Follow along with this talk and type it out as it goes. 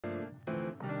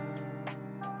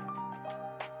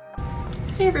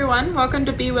Hey everyone, welcome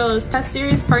to B.Willow's Pest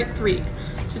Series Part 3.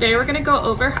 Today we're going to go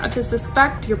over how to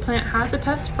suspect your plant has a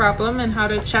pest problem and how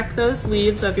to check those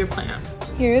leaves of your plant.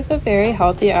 Here is a very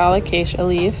healthy alocasia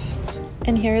leaf,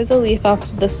 and here is a leaf off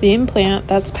of the same plant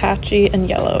that's patchy and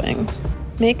yellowing.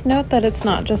 Make note that it's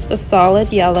not just a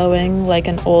solid yellowing like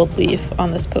an old leaf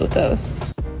on this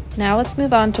pothos. Now let's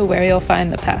move on to where you'll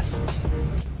find the pests.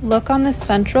 Look on the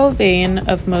central vein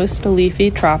of most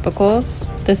leafy tropicals.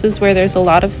 This is where there's a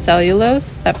lot of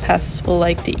cellulose that pests will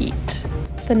like to eat.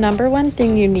 The number one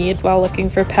thing you need while looking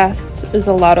for pests is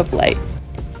a lot of light.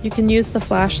 You can use the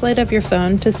flashlight of your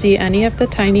phone to see any of the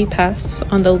tiny pests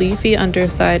on the leafy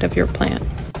underside of your plant.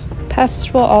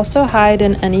 Pests will also hide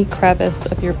in any crevice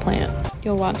of your plant.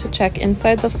 You'll want to check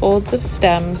inside the folds of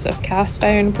stems of cast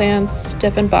iron plants,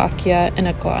 Dieffenbachia, and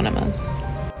aglaonomas.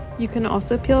 You can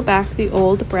also peel back the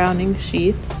old browning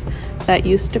sheaths that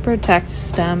used to protect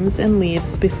stems and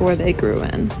leaves before they grew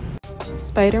in.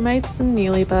 Spider mites and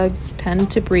mealybugs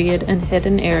tend to breed in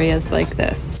hidden areas like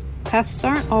this. Pests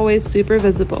aren't always super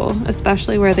visible,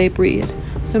 especially where they breed,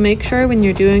 so make sure when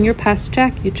you're doing your pest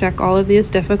check, you check all of these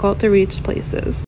difficult to reach places.